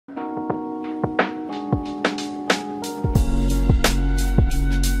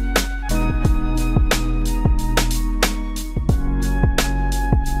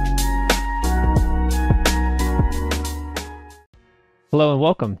Hello and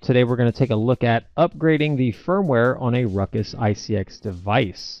welcome. Today we're going to take a look at upgrading the firmware on a RUCKUS ICX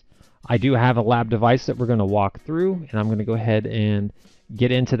device. I do have a lab device that we're going to walk through, and I'm going to go ahead and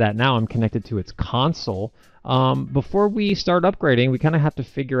get into that now. I'm connected to its console. Before we start upgrading, we kind of have to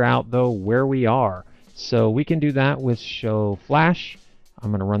figure out, though, where we are. So we can do that with show flash.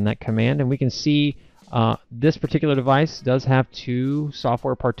 I'm going to run that command, and we can see this particular device does have two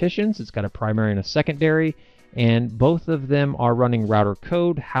software partitions. It's got a primary and a secondary, and both of them are running router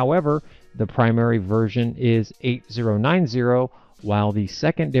code. However, the primary version is 8090 while the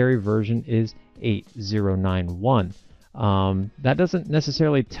secondary version is 8091. That doesn't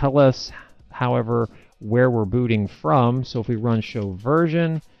necessarily tell us, however, where we're booting from. So if we run show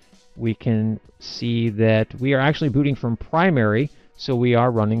version, we can see that we are actually booting from primary, so we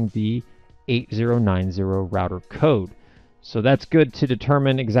are running the 8090 router code. So that's good to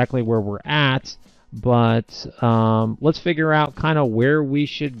determine exactly where we're at. But let's figure out kind of where we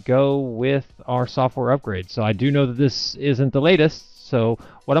should go with our software upgrade. So I do know that this isn't the latest. So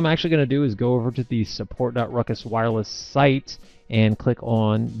what I'm actually going to do is go over to the support.ruckus wireless site and click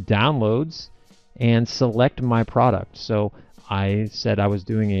on downloads and select my product. So I said I was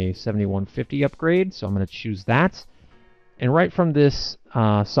doing a 7150 upgrade, so I'm going to choose that. And right from this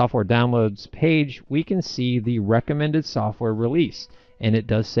software downloads page, we can see the recommended software release. And it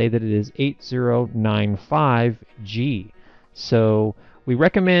does say that it is 8095G. So we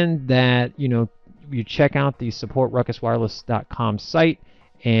recommend that you check out the support.ruckuswireless.com site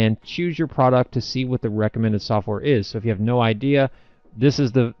and choose your product to see what the recommended software is. So if you have no idea, this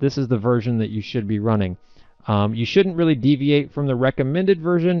is the version that you should be running. You shouldn't really deviate from the recommended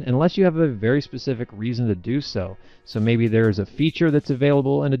version unless you have a very specific reason to do so. So maybe there's a feature that's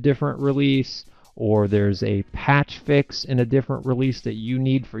available in a different release, or there's a patch fix in a different release that you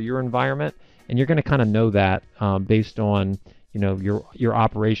need for your environment, and you're going to kind of know that based on your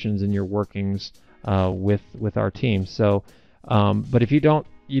operations and your workings with our team. So, but if you don't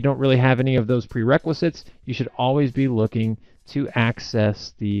really have any of those prerequisites, you should always be looking to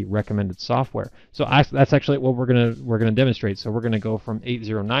access the recommended software. So that's actually what we're gonna demonstrate. So we're gonna go from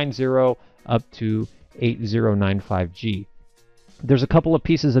 8090 up to 8095G. There's a couple of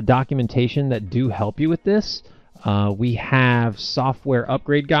pieces of documentation that do help you with this. We have software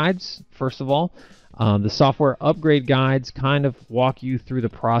upgrade guides, first of all. The software upgrade guides kind of walk you through the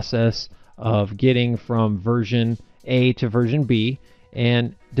process of getting from version A to version B.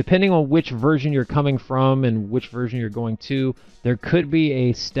 And depending on which version you're coming from and which version you're going to, there could be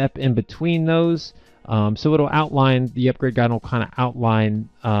a step in between those. So it'll outline, the upgrade guide will kind of outline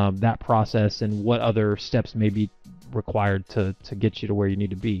that process and what other steps may be required to get you to where you need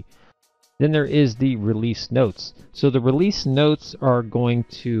to be. Then there is the release notes. So the release notes are going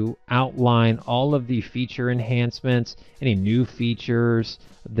to outline all of the feature enhancements, any new features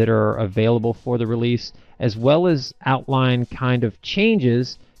that are available for the release, as well as outline kind of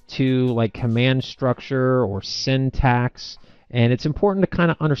changes to like command structure or syntax. And it's important to kind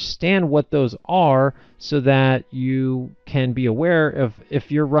of understand what those are so that you can be aware of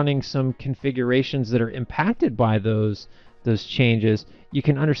if you're running some configurations that are impacted by those changes, you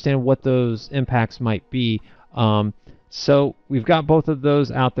can understand what those impacts might be. So we've got both of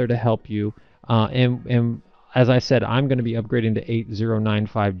those out there to help you. And as I said, I'm going to be upgrading to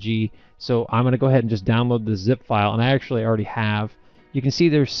 8095G. So I'm going to go ahead and just download the zip file, and I actually already have. You can see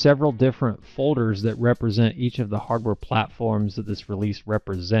there's several different folders that represent each of the hardware platforms that this release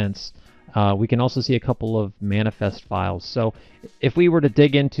represents. We can also see a couple of manifest files. So if we were to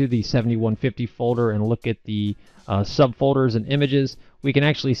dig into the 7150 folder and look at the subfolders and images, we can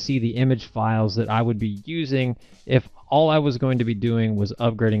actually see the image files that I would be using if all I was going to be doing was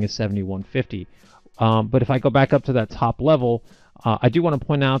upgrading a 7150. But if I go back up to that top level, I do want to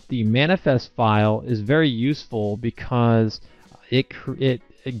point out the manifest file is very useful because it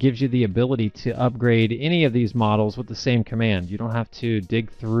gives you the ability to upgrade any of these models with the same command. You don't have to dig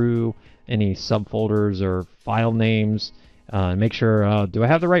through any subfolders or file names and make sure, do I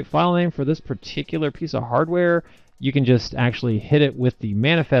have the right file name for this particular piece of hardware? You can just actually hit it with the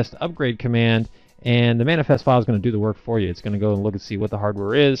manifest upgrade command, and the manifest file is going to do the work for you. It's going to go and look and see what the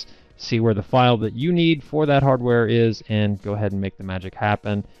hardware is, see where the file that you need for that hardware is, and go ahead and make the magic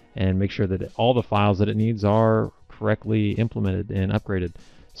happen and make sure that all the files that it needs are correctly implemented and upgraded.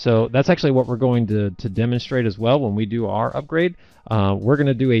 So that's actually what we're going to demonstrate as well when we do our upgrade. We're going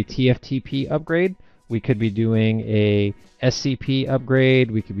to do a TFTP upgrade. We could be doing a SCP upgrade,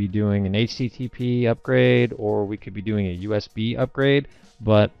 we could be doing an HTTP upgrade, or we could be doing a USB upgrade.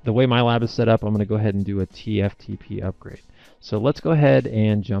 But the way my lab is set up, I'm going to go ahead and do a TFTP upgrade. So let's go ahead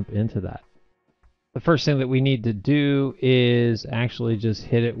and jump into that. the first thing that we need to do is actually just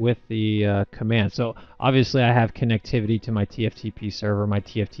hit it with the command. So obviously I have connectivity to my TFTP server. My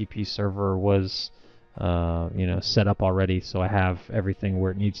TFTP server was set up already, so I have everything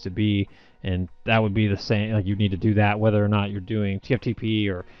where it needs to be, and that would be the same. Like, you need to do that whether or not you're doing TFTP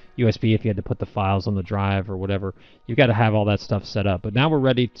or USB. If you had to put the files on the drive or whatever, you've got to have all that stuff set up. But now we're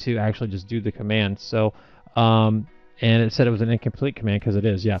ready to actually just do the command. So and it said it was an incomplete command because it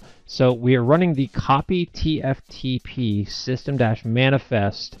is, yeah. So we are running the copy TFTP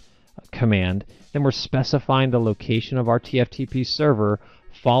system-manifest command. Then we're specifying the location of our TFTP server,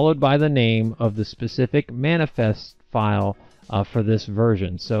 followed by the name of the specific manifest file for this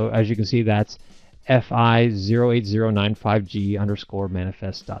version. So as you can see, that's fi08095g underscore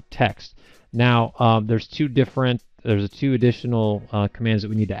manifest.txt. Now there's two additional commands that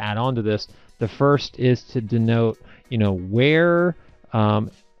we need to add on to this. The first is to denote, where,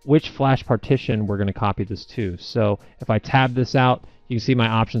 which flash partition we're going to copy this to. So if I tab this out, you can see my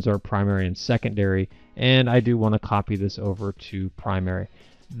options are primary and secondary, and I do want to copy this over to primary.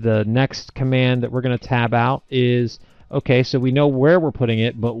 The next command that we're going to tab out is, okay, so we know where we're putting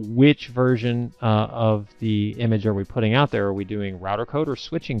it, but which version of the image are we putting out there? Are we doing router code or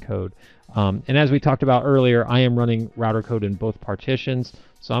switching code? And as we talked about earlier, I am running router code in both partitions,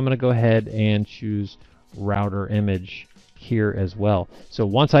 so I'm going to go ahead and choose router image here as well. So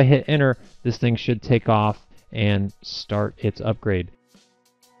once I hit enter, this thing should take off and start its upgrade.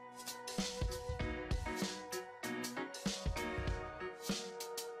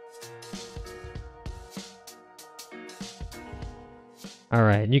 All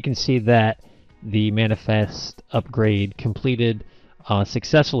right, and you can see that the manifest upgrade completed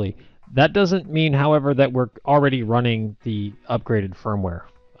successfully. That doesn't mean, however, that we're already running the upgraded firmware.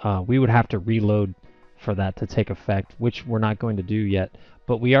 We would have to reload for that to take effect, which we're not going to do yet.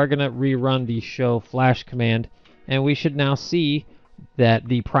 But we are going to rerun the show flash command, and we should now see that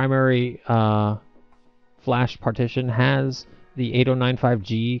the primary flash partition has the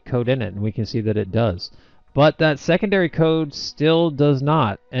 8095G code in it, and we can see that it does. But that secondary code still does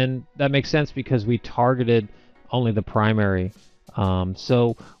not, and that makes sense because we targeted only the primary.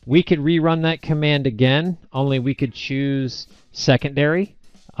 So we could rerun that command again, only we could choose secondary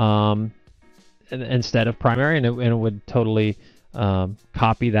instead of primary, and it would totally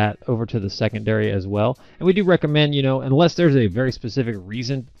copy that over to the secondary as well. And we do recommend, unless there's a very specific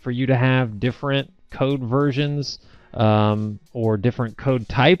reason for you to have different code versions or different code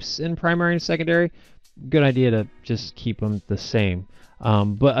types in primary and secondary, good idea to just keep them the same.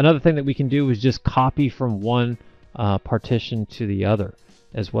 But another thing that we can do is just copy from one partition to the other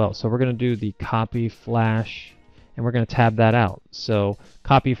as well. So we're going to do the copy flash, and we're going to tab that out. So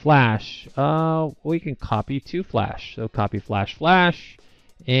copy flash, we can copy to flash. So copy flash,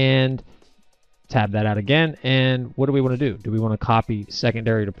 and tab that out again. And what do we want to do? Do we want to copy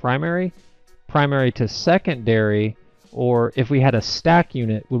secondary to primary, primary to secondary, or if we had a stack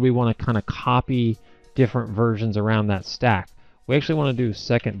unit, would we want to kind of copy different versions around that stack? We actually want to do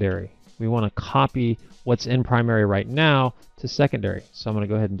secondary. We want to copy what's in primary right now to secondary. So I'm going to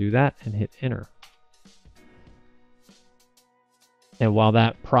go ahead and do that and hit enter. And while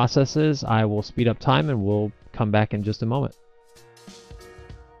that processes, I will speed up time and we'll come back in just a moment.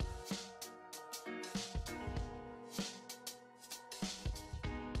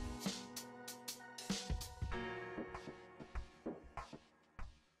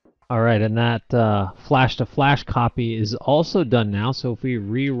 All right, and that flash to flash copy is also done now. So if we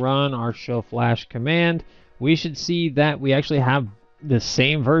rerun our show flash command, we should see that we actually have the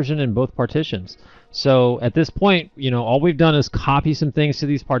same version in both partitions. So at this point, all we've done is copy some things to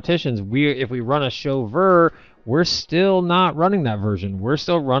these partitions. If we run a show ver, we're still not running that version. We're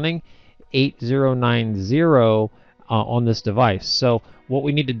still running 8090 on this device. So what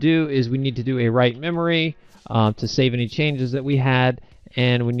we need to do is we need to do a write memory to save any changes that we had,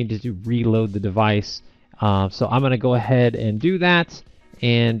 and we need to reload the device. So I'm going to go ahead and do that,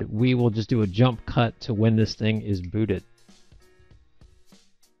 and we will just do a jump cut to when this thing is booted.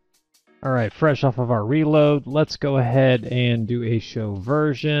 All right, fresh off of our reload, let's go ahead and do a show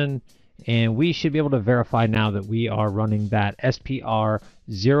version, and we should be able to verify now that we are running that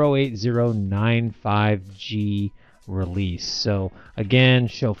SPR08095G release. So again,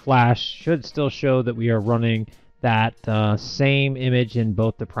 show flash should still show that we are running that same image in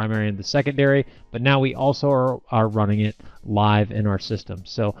both the primary and the secondary, but now we also are running it live in our system.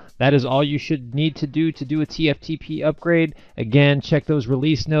 So that is all you should need to do a TFTP upgrade. Again, check those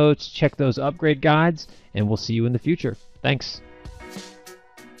release notes, check those upgrade guides, and we'll see you in the future. Thanks.